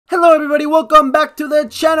Hello everybody, welcome back to the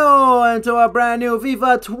channel and to our brand new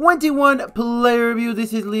FIFA 21 player review.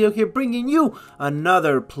 This is Leo here bringing you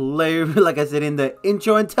another player review, like I said in the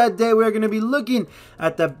intro. And today we're going to be looking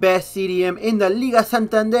at the best CDM in the Liga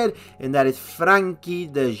Santander, and that is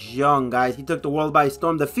Frenkie de Jong, guys. He took the world by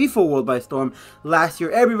storm, the FIFA world by storm last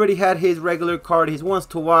year. Everybody had his regular card, his ones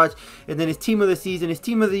to watch, and then his team of the season, his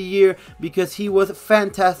team of the year, because he was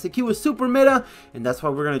fantastic. He was super meta, and that's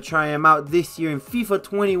why we're going to try him out this year in FIFA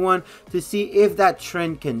 21 to see if that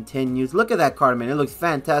trend continues. Look at that card, man. It looks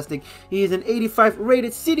fantastic. He is an 85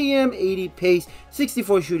 rated CDM, 80 pace,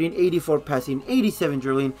 64 shooting, 84 passing, 87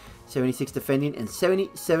 dribbling, 76 defending, and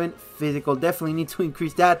 77 physical. Definitely need to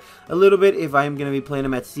increase that a little bit if I am going to be playing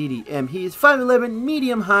him at CDM. He is 5'11",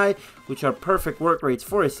 medium high, which are perfect work rates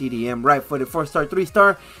for a CDM. Right-footed, 4-star,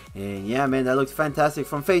 3-star. And yeah, man, that looks fantastic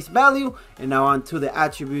from face value. And now on to the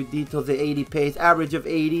attribute details, the 80 pace, average of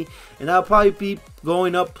 80. And I'll probably be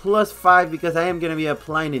going up +5 because I am going to be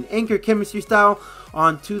applying an anchor chemistry style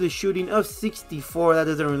onto the shooting of 64. That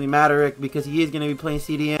doesn't really matter because he is going to be playing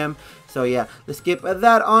CDM. So yeah, let's skip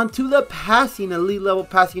that on to the passing. Elite level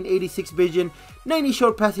passing, 86 vision, 90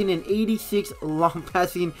 short passing, and 86 long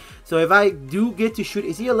passing. So if I do get to shoot,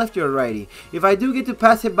 is he a lefty or a righty? If I do get to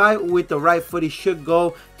pass it by with the right foot, he should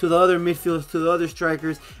go to the other midfielders, to the other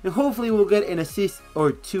strikers, and hopefully we'll get an assist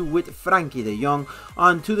or two with Frenkie de Jong.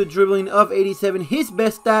 On to the dribbling of 87, his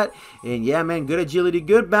best stat. And yeah, man, good agility,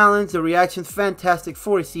 good balance. The reaction's fantastic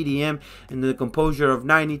for a CDM, and the composure of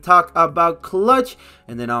 90. Talk about clutch.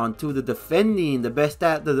 And then on to the defending, the best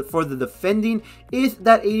stat for the defending is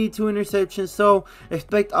that 82 interceptions. So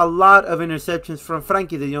expect a lot of interceptions from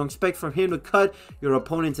Frenkie de Jong. Expect from him to cut your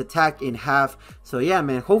opponent's attack in half. So yeah,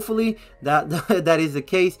 man, hopefully that is the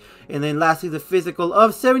case. And then lastly, the physical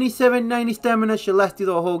of 77, 90 stamina should last you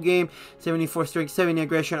the whole game. 74 strength, 70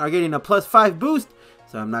 aggression are getting a +5 boost.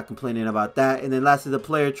 So I'm not complaining about that. And then lastly, the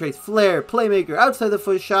player traits flair, playmaker, outside the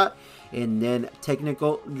foot shot, and then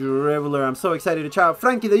technical dribbler. I'm so excited to try out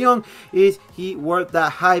Frenkie de Jong. Is he worth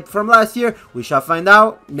that hype from last year? We shall find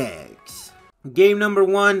out next. Game number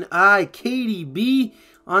 1. KDB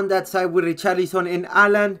on that side with Richarlison and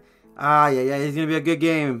Alan. Yeah, it's going to be a good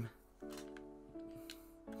game.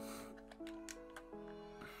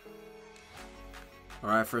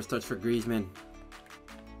 Alright, first touch for Griezmann.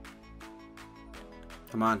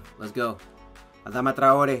 Come on, let's go. Adama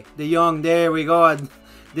Traore. De Jong, there we go.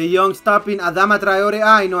 De Jong stopping Adama Traore.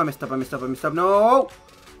 I know I messed up. No.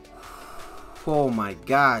 Oh my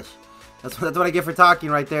gosh. That's what I get for talking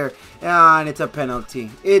right there. And it's a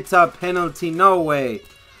penalty. It's a penalty. No way.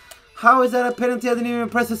 How is that a penalty? I didn't even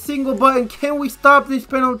press a single button. Can we stop this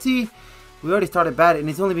penalty? We already started bad and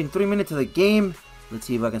it's only been 3 minutes of the game. Let's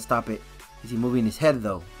see if I can stop it. Is he moving his head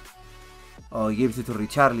though? Oh, he gives it to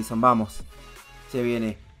Richarlison. Vamos. Se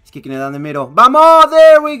viene. He's kicking it down the middle. Vamos!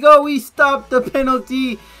 There we go. We stopped the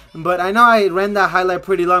penalty. But I know I ran that highlight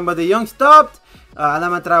pretty long. But De Jong stopped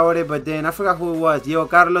Adama Traore. But then I forgot who it was. Diego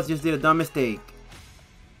Carlos just did a dumb mistake.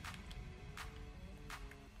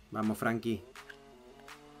 Vamos, Frenkie.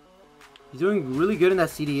 He's doing really good in that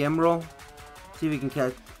CDM role. See if we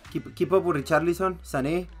can keep up with Richarlison,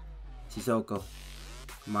 Sané, Sissoko.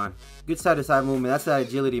 Come on. Good side-to-side movement. That's that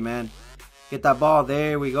agility, man. Get that ball.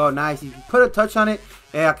 There we go. Nice. He put a touch on it.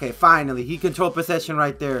 Yeah, okay, finally. He controlled possession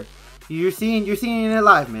right there. You're seeing it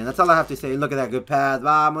live, man. That's all I have to say. Look at that good pass.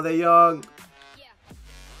 Vamos de Jong.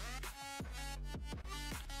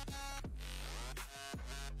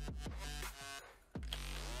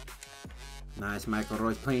 Nice, Michael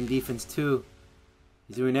Royce playing defense too.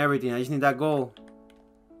 He's doing everything. I just need that goal.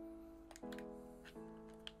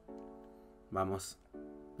 Vamos.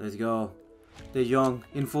 Let's go. De Jong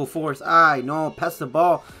in full force. No, pass the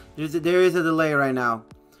ball. There is a delay right now.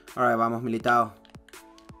 Alright, vamos, Militao.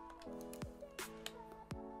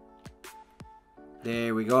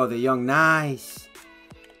 There we go, De Jong. Nice.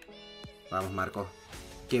 Vamos, Marco.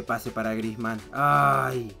 Que pase para Griezmann.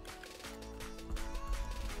 Ay.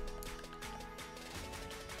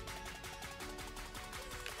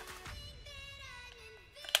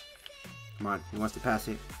 Come on, he wants to pass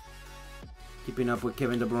it. Keeping up with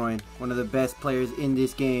Kevin De Bruyne, one of the best players in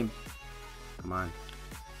this game. Come on.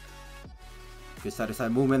 Good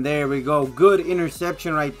side-to-side movement. There we go. Good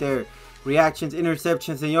interception right there. Reactions,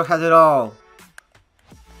 interceptions, and Jong has it all.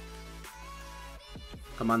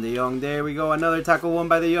 Come on, De Jong. There we go. Another tackle won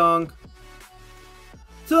by De Jong.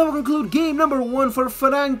 So that will conclude game number 1 for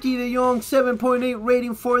Frenkie de Jong. 7.8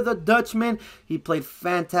 rating for the Dutchman. He played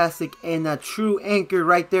fantastic and a true anchor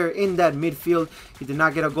right there in that midfield. He did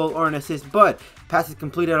not get a goal or an assist, but passes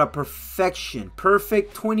completed at perfection.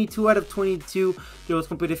 Perfect 22 out of 22. Dribbles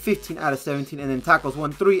completed 15 out of 17. And then tackles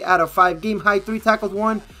won 3 out of 5. Game high 3 tackles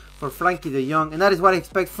won for Frenkie de Jong, and that is what I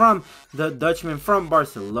expect from the Dutchman from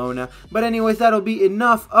Barcelona. But anyways, that'll be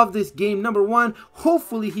enough of this game number 1.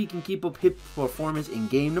 Hopefully he can keep up his performance in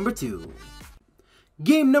game number 2.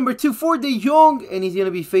 Game number 2 for de Jong, and he's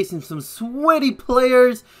gonna be facing some sweaty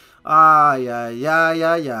players. Ay, ay, ay,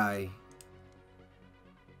 ay, ay.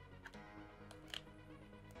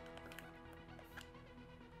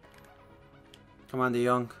 Come on, de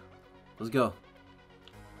Jong. Let's go.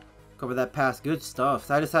 Cover that pass. Good stuff.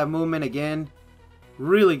 Side to side movement again.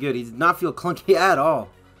 Really good. He does not feel clunky at all.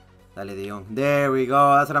 Dale, de Jong. There we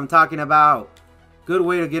go. That's what I'm talking about. Good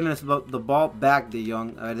way to get us the ball back, de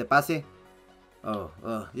Jong. A ver, de pase. Oh,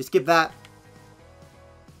 you skip that.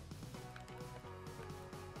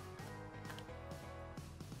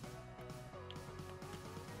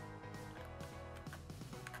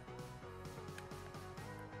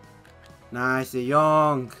 Nice, de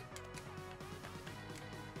Jong.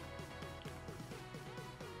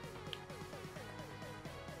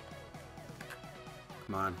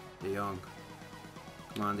 Come on, de Jong.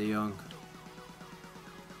 Come on, de Jong.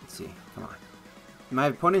 Let's see. Come on. My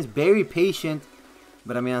opponent's very patient,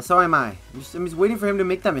 but I mean, so am I. I'm just waiting for him to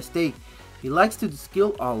make that mistake. He likes to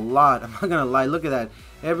skill a lot. I'm not gonna lie. Look at that.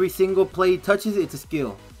 Every single play he touches, it's a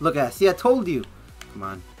skill. Look at that. See, I told you. Come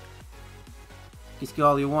on. You can skill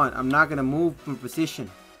all you want. I'm not gonna move from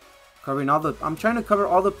position. Covering all the. I'm trying to cover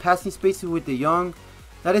all the passing spaces with de Jong.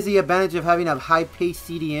 That is the advantage of having a high-paced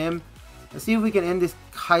CDM. Let's see if we can end this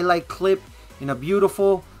highlight clip in a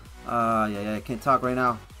beautiful... yeah, I can't talk right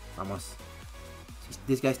now. Vamos.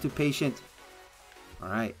 This guy's too patient.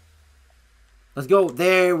 Alright. Let's go.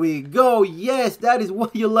 There we go. Yes, that is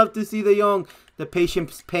what you love to see, de Jong. The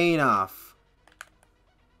patience paying off.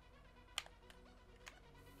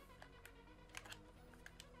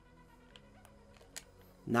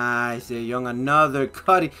 Nice, de Jong. Another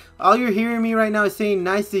cutting. All you're hearing me right now is saying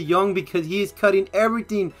nice, de Jong, because he is cutting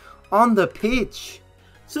everything on the pitch.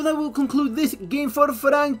 So that will conclude this game for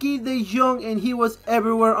Frenkie de Jong, and he was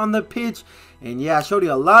everywhere on the pitch. And yeah, I showed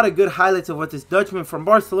you a lot of good highlights of what this Dutchman from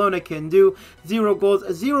Barcelona can do. 0 goals,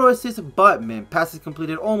 0 assists, but man, passes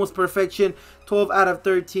completed almost perfection. 12 out of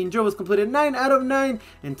 13. Dribbles completed 9 out of 9.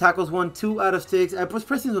 And tackles won 2 out of 6. I was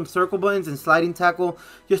pressing some circle buttons and sliding tackle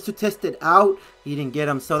just to test it out. He didn't get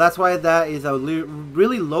them. So that's why that is a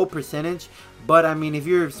really low percentage. But I mean, if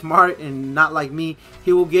you're smart and not like me,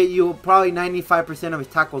 he will get you probably 95% of his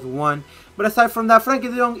tackles won. But aside from that, Frenkie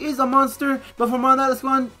de Jong is a monster. But for more on that, let's go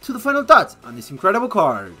on to the final thoughts on this incredible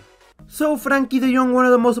card. So Frenkie de Jong, one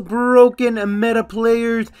of the most broken meta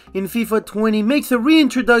players in FIFA 20, makes a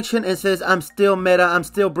reintroduction and says, I'm still meta, I'm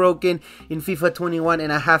still broken in FIFA 21.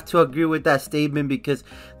 And I have to agree with that statement, because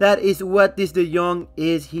that is what this de Jong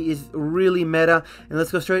is. He is really meta. And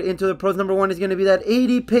let's go straight into the pros. Number 1 is going to be that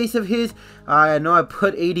 80 pace of his. I know I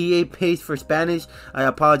put 88 pace for Spanish. I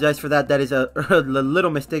apologize for that. That is a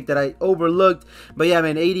little mistake that I overlooked. But yeah,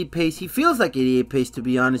 man, 80 pace. He feels like 88 pace, to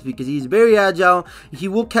be honest, because he's very agile. He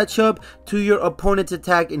will catch up to your opponent's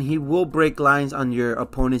attack, and he will break lines on your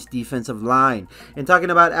opponent's defensive line. And talking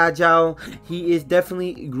about agile, he is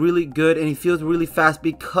definitely really good, and he feels really fast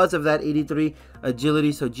because of that 83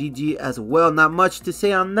 agility. So GG as well. Not much to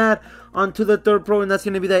say on that. On to the third pro, and that's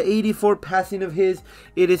going to be that 84 passing of his.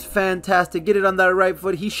 It is fantastic. Get it on that right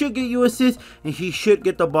foot. He should get you assists, and he should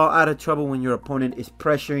get the ball out of trouble when your opponent is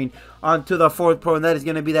pressuring. On to the fourth pro, and that is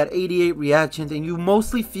going to be that 88 reactions. And you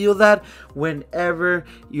mostly feel that whenever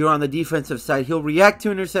you're on the defensive side. He'll react to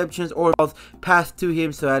interceptions or balls passed to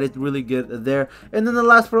him, so that is really good there. And then the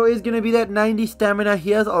last pro is going to be that 90 stamina. He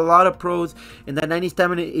has a lot of pros, and that 90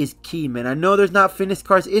 stamina is key, man. I know there's not fitness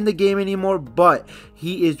cards in the game anymore, but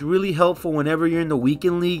he is really helpful whenever you're in the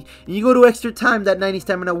weekend league and you go to extra time. That 90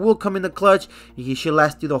 stamina will come in the clutch. He should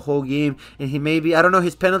last you the whole game, and he maybe, I don't know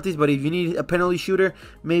his penalties, but if you need a penalty shooter,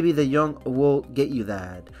 maybe the Jong will get you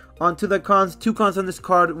that. On to the cons. 2 cons on this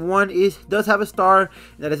card. One is, does have a star.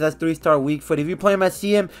 That is, that's 3-star weak foot. If you play him at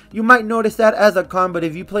CM, you might notice that as a con, but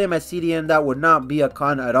if you play him at CDM, that would not be a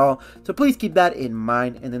con at all. So please keep that in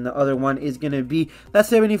mind. And then the other one is going to be that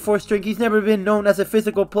 74 strength. He's never been known as a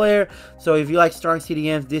physical player, so if you like strong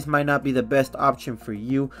CDMs, this might not be the best option for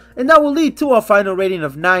you. And that will lead to a final rating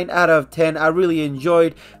of 9 out of 10. I really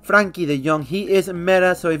enjoyed Frenkie de Jong. He is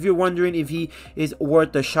meta, so if you're wondering if he is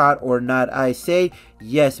worth a shot or not, I say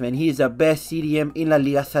yes, man. He is the best CDM in La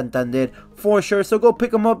Liga Santander for sure. So go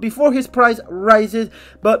pick him up before his price rises.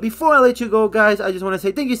 But before I let you go, guys, I just want to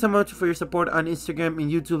say thank you so much for your support on Instagram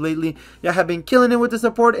and YouTube lately. Y'all have been killing it with the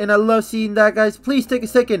support, and I love seeing that, guys. Please take a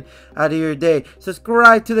second out of your day.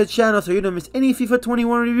 Subscribe to the channel so you don't miss any FIFA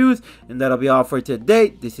 21 reviews. And that'll be all for today.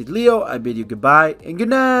 This is Leo. I bid you goodbye and good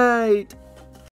night.